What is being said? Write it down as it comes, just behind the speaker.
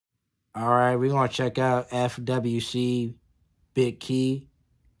All right, we're going to check out FWC Big Key.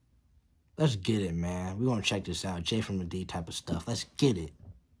 Let's get it, man. We're going to check this out. J from the D type of stuff. Let's get it.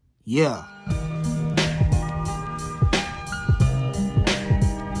 Yeah.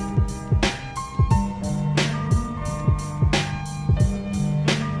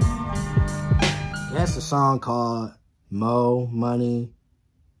 That's a song called MoMoney.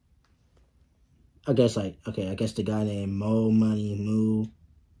 I guess the guy named MoMoney Moo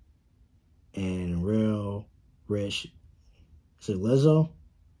and RealRichIzzo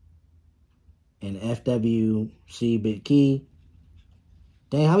and FWC Big Key.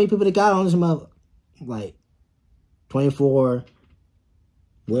 Dang, how many people they got on this mother? Like 24.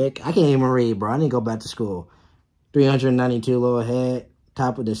 Wick. I can't even read, bro. I need to go back to school. 392 little head.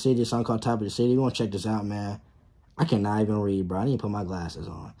 Top of the City. A song called Top of the City. You want to check this out, man. I cannot even read, bro. I need to put my glasses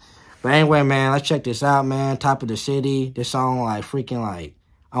on. But anyway, man, let's check this out, man. Top of the City. This song like freaking like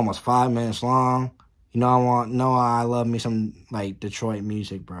almost 5 minutes long. You know, I love me some like Detroit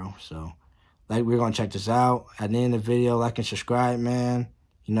music, bro. So like we're gonna check this out. At the end of the video, like and subscribe, man.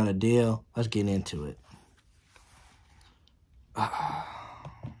 You know the deal. Let's get into it.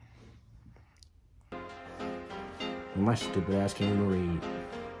 My stupid ass can't even read.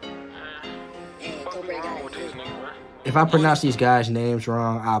 If I pronounce these guys' names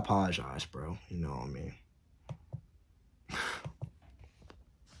wrong, I apologize, bro. You know what I mean?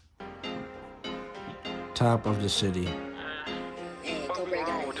 Top of the City.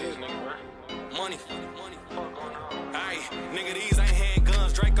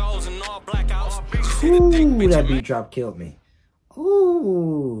 Ooh, that beat drop killed me.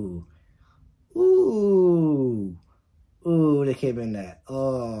 Ooh. Ooh. Ooh, they came in that.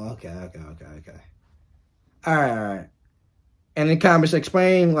 Oh, okay. All right. And in the comments,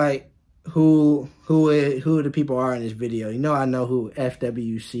 explain like who the people are in this video. You know, I know who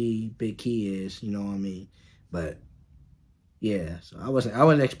FWC Big Key is. You know what I mean? But yeah, so I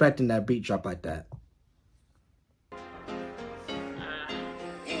wasn't expecting that beat drop like that.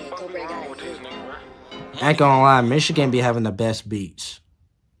 I ain't gonna lie, Michigan be having the best beats.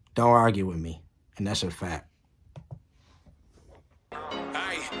 Don't argue with me, and that's a fact.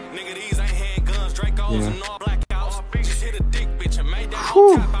 Yeah.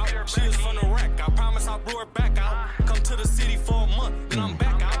 She is from the rack. I promise I'll blow her back out. Come to the city for a month, then I'm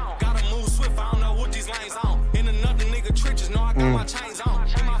back out. Gotta move swift, I don't know what these lanes on. In another nigga trenches, know I got my chains on.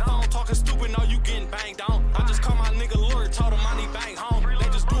 In my phone talking stupid, know you getting banged on. I just call my nigga Lord, told him I need bang home. They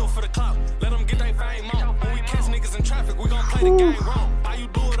just do it for the clout, let them get their fame on. When we catch niggas in traffic, we gon' play the game wrong. How you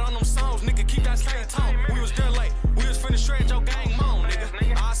do it on them songs, nigga, keep that same tone. We was there late, we was finna shred your gang moan,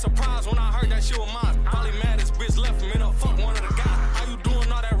 nigga. I was surprised when I heard that shit was mine. Probably mad as bitch left him in a fuck one of the guys. How you doing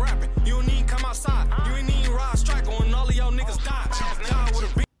all that rapping? You don't even come outside. You ain't even ride striker when all of your niggas died.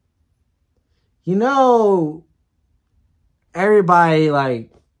 You know, everybody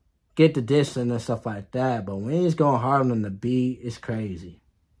like get the distance and stuff like that, but when it's going hard on the beat, it's crazy.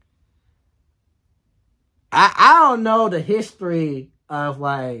 I don't know the history of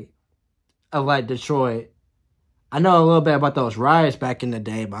Detroit. I know a little bit about those riots back in the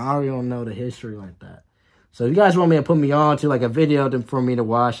day, but I don't know the history like that. So if you guys want me to put me on to like a video for me to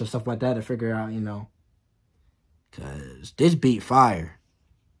watch and stuff like that to figure out, you know. Because this beat fire.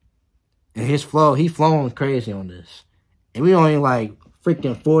 And his flow, he flowing crazy on this. And we only like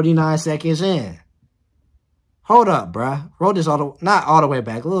freaking 49 seconds in. Hold up, bruh. Roll this not all the way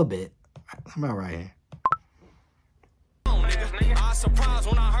back, a little bit. I'm about right here. I was surprised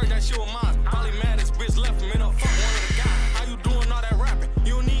when I heard that shit was mine. Probably mad as bitch left him in a fuck one of the guys. How you doing all that rapping?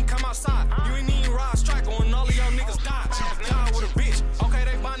 You don't even come outside. You ain't even ride striker when all of your niggas died. Died with a bitch. Okay,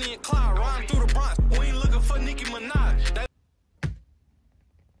 they Bonnie and Clyde riding through the Bronx. We ain't looking for Nicki Minaj.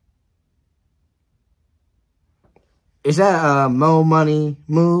 Is that MoMoney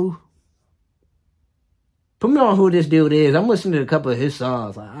Moo? Put me on who this dude is. I'm listening to a couple of his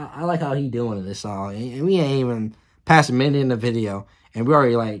songs. I like how he doing in this song. And we ain't even past a minute in the video. And we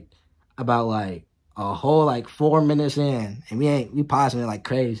already like about like a whole like 4 minutes in. And we pausing it like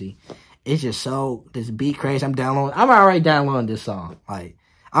crazy. It's just so, this beat crazy. I'm already downloading this song. Like,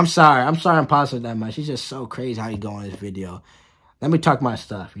 I'm sorry I'm pausing it that much. It's just so crazy how you go in this video. Let me talk my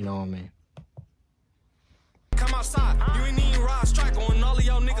stuff, you know what I mean? Come outside, you ain't even ride striker when all of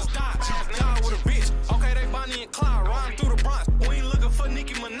your niggas died. Died with a bitch. Okay, they Bonnie and Clyde riding through the Bronx. We ain't looking for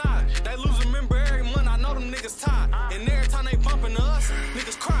Nicki Minaj. They lose a member every month. I know them niggas tired. And every time they bumping to us,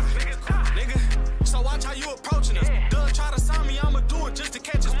 niggas cry. Nigga, so watch how you approaching us. Doug try to sign me, I'ma do it just to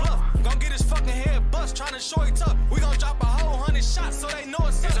catch his bluff. Gon' get his fucking head bust, trying to show it tough. We gon' drop a whole 100 shots so they know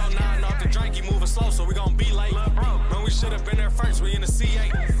it's us. He's on 9 off the drink, he moving slow, so we gon' be late. When we should've been there first, we in the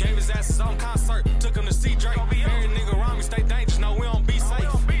C8. Gave his ass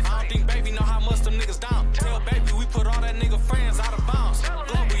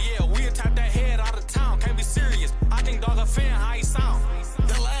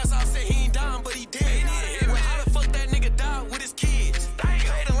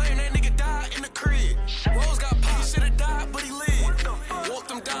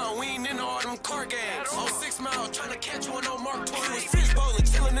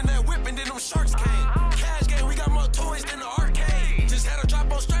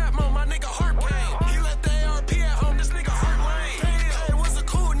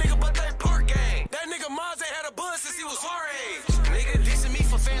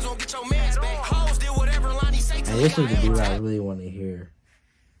And this is the dude I really want to hear.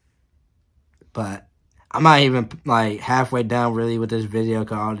 But I'm not even like halfway down really with this video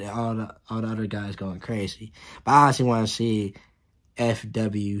because all the other guys going crazy. But I honestly want to see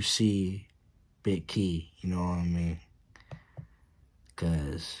FWC Big Key. You know what I mean?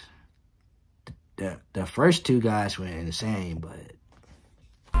 Because the first two guys went insane, but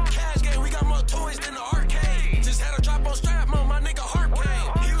cash game, we got more toys than the arcade. Just had a drop on strap, my nigga heart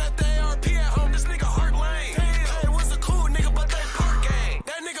game. He left the ARP at home, this nigga heart lane. Hey, was a cool nigga, but they park game.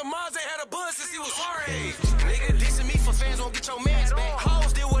 That nigga Maz ain't had a buzz since he was our age. Nigga, dissing me for fans won't get your mans back.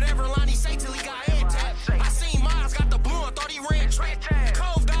 Hoes did whatever Lonnie say till he got head tapped. I seen Maz got the blue, I thought he ran track.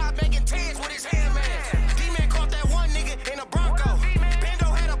 Cove died making tens with his handman. D-Man caught that one nigga in a Bronco. Bando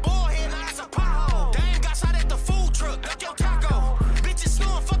had a ball head, now that's a pothole. Dame got shot at the food truck, duck your taco. Bitches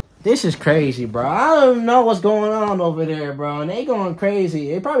snoring, fuck. this is crazy, bro. I don't even know what's going on over there, bro. And they going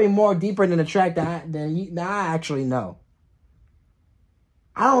crazy. They probably more deeper than the track than I actually know.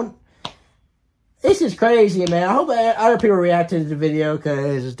 This is crazy, man. I hope other people react to the video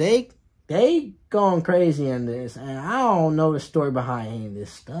because they going crazy in this, and I don't know the story behind any of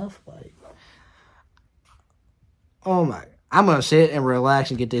this stuff. Like, oh my! I'm gonna sit and relax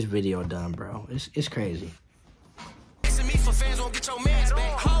and get this video done, bro. It's crazy. Me for fans won't get your mans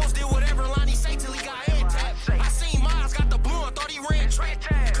back. Hoes did whatever Lonnie say till he got head tapped. I seen Maz got the blue, I thought he ran track.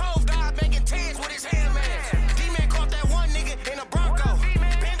 Cove died making tens with his handman. D-Man caught that one nigga in a Bronco.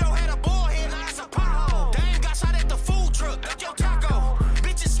 Bando had a ball head, now that's a pothole. Dame got shot at the food truck, duck your taco.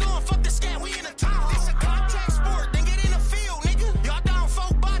 Bitches snoring, fuck the scat, we in a Tahoe. This a contact sport, then get in the field, nigga. Y'all down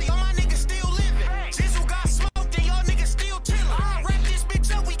folk body, all my niggas still living. Jizzle got smoked, and y'all niggas still chillin'. I wrap this bitch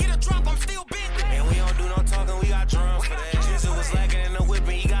up, we get a drop, I'm still bending. And we don't do no talking, we got drums for that. Jizzle was lacking in the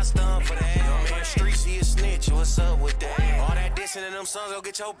whipping, he got stunned for that. Yo, man, streets, he a snitch, what's up with that? All that dissing in them songs, go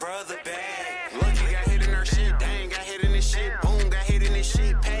get your brother back. Lucky got hit in her shit, Dang got hit in this shit, Boom got hit in this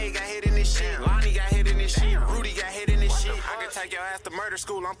shit, Pay got hit in this shit, Lonnie got hit in this shit, Rudy got hit in this shit. I can take your ass to murder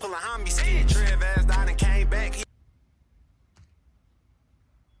school, I'm pulling homie skid. Trev ass died and came back.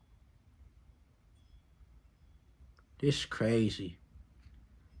 This is crazy.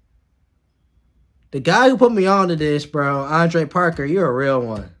 The guy who put me on to this, bro, Andre Parker, you're a real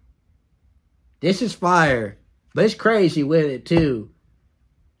one. This is fire. But it's crazy with it, too.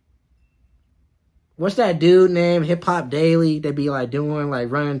 What's that dude named Hip Hop Daily? They be, like, doing,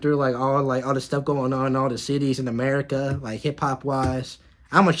 like, running through, like all the stuff going on in all the cities in America, like, hip-hop-wise.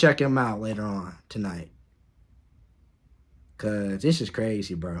 I'm going to check him out later on tonight. Because this is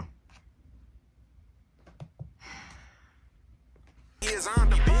crazy, bro.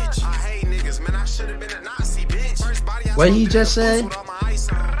 What he just said?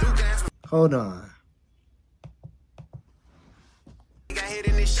 Hold on. Got hit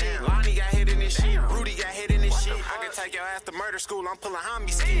in this shit. Lonnie got hit in this shit. Rudy got hit in this shit. I can take your ass to murder school. I'm pulling homie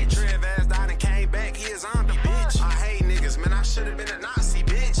skid. Trev ass died and came back. He is on the bitch. I hate niggas, man. I should have been a Nazi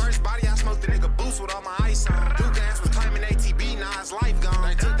bitch. First body I smoked the nigga boost with all my ice on. Duke ass was claiming ATB. Now his life gone.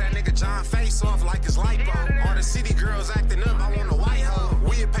 They took that nigga John face off like his lipo. All the city girls acting up. I want a white hoe.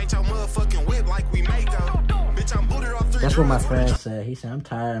 We'll paint your motherfucking whip like we make up. Bitch, I'm booted off 3. That's what my friend said. He said, I'm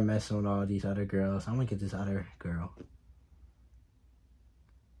tired of messing with all these other girls. I'm gonna get this other girl.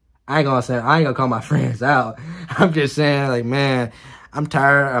 I ain't gonna call my friends out. I'm just saying, like, man, I'm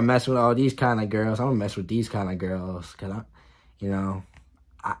tired of messing with all these kind of girls. I'm gonna mess with these kind of girls. Cause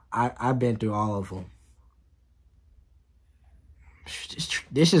I've been through all of them.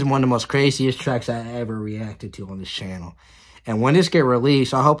 This is one of the most craziest tracks I ever reacted to on this channel. And when this get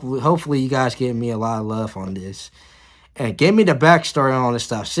released, hopefully you guys give me a lot of love on this. And give me the backstory on this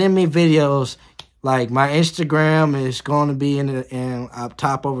stuff. Send me videos. Like, my Instagram is going to be in up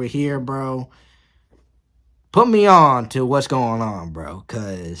top over here, bro. Put me on to what's going on, bro.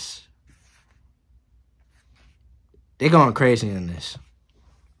 Because they're going crazy in this.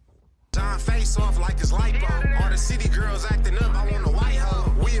 John face off like his lipo. All the city girls acting up. I want a white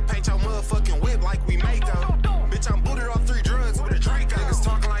hoe. We'll paint your motherfucking whip like we make up. Bitch, I'm booted off 3 drugs with a Draco. Niggas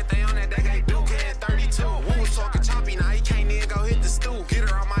talking like they on that gay Duke at 32. Woo was talking choppy, now he can't even go hit the stool. Get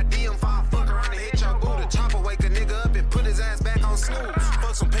her on my DM, fuck around and hit your boo. The chopper wake a nigga up and put his ass back on snooze.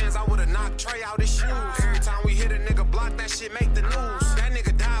 Fuck some pants, I would've knocked Trey out his shoes. Every time we hit a nigga block, that shit make the news. That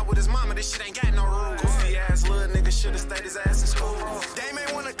nigga died with his mama, this shit ain't got no rules. Goofy ass little nigga should've stayed his ass in school. Dame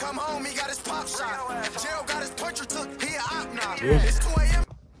ain't wanna come home, he got his pop shot. Gerald got his puncher took, he a op now. It's 2 a.m.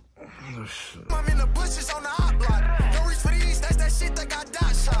 I'm in the bushes on the op block. Don't reach for these, that's that shit that got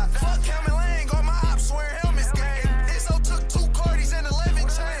dot shot. Fuck Helmet Lang, all my ops swear helmets gang. Izzo took 2 Cardis and 11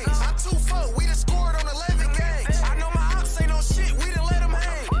 chains. I 2-4, we done scored on 11 games. I know my ops ain't no shit, we done let them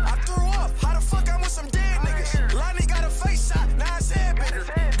hang. I threw up, how the fuck I'm with some dead niggas?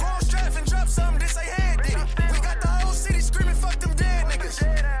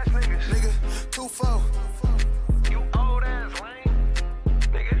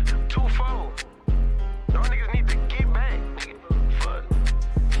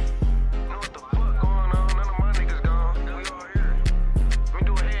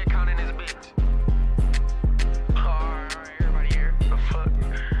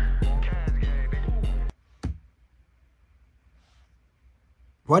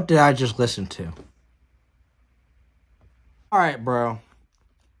 What did I just listen to? All right, bro.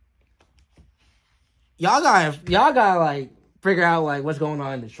 Y'all gotta like figure out like what's going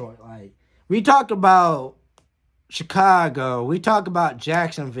on in Detroit. Like we talked about Chicago, we talked about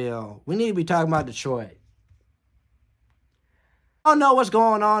Jacksonville. We need to be talking about Detroit. I don't know what's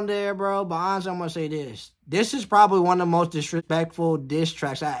going on there, bro, but honestly, I'm gonna say this. This is probably one of the most disrespectful diss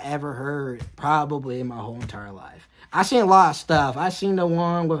tracks I ever heard, probably in my whole entire life. I seen a lot of stuff. I seen the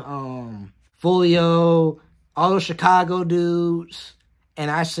one with Folio, all those Chicago dudes,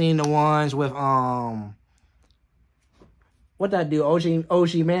 and I seen the ones with what that dude,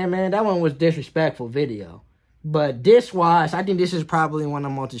 OG Man. That one was disrespectful video. But diss-wise, I think this is probably one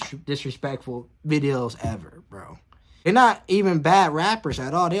of the most disrespectful videos ever, bro. They're not even bad rappers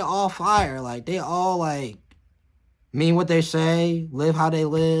at all. They all fire. Like, they all, like, mean what they say, live how they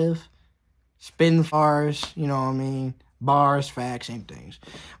live, spitting bars, you know what I mean? Bars, facts, same things.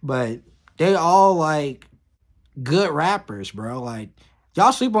 But they all, like, good rappers, bro. Like,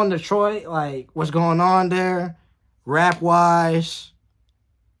 y'all sleep on Detroit, like, what's going on there, rap-wise,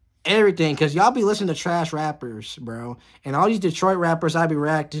 everything, because y'all be listening to trash rappers, bro. And all these Detroit rappers I be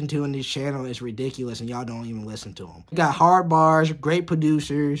reacting to in this channel is ridiculous, and y'all don't even listen to them. Got hard bars, great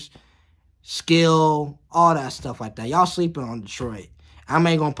producers, skill, all that stuff like that. Y'all sleeping on Detroit. I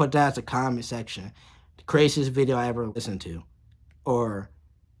ain't gonna put that as a comment section. The craziest video I ever listened to. Or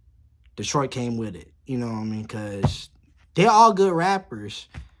Detroit came with it. You know what I mean? Because they're all good rappers.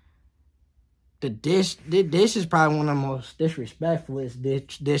 This is probably one of the most disrespectfulest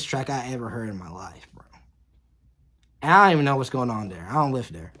diss track I ever heard in my life, bro. And I don't even know what's going on there. I don't live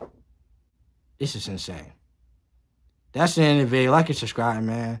there. This is insane. That's the end of the video. Like and subscribe,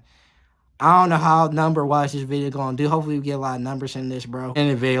 man. I don't know how number-wise this video going to do. Hopefully we get a lot of numbers in this, bro.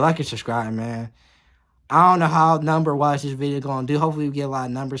 End of the video. Like and subscribe, man. I don't know how number-wise this video going to do. Hopefully we get a lot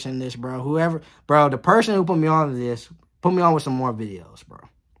of numbers in this, bro. Bro, the person who put me on to this, put me on with some more videos, bro.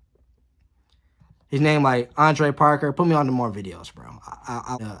 His name like Andre Parker. Put me on to more videos, bro.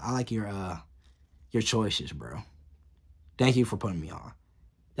 I like your choices, bro. Thank you for putting me on.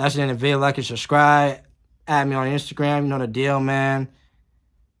 That's the end of the video. Like and subscribe. Add me on Instagram. You know the deal, man.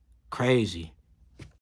 Crazy.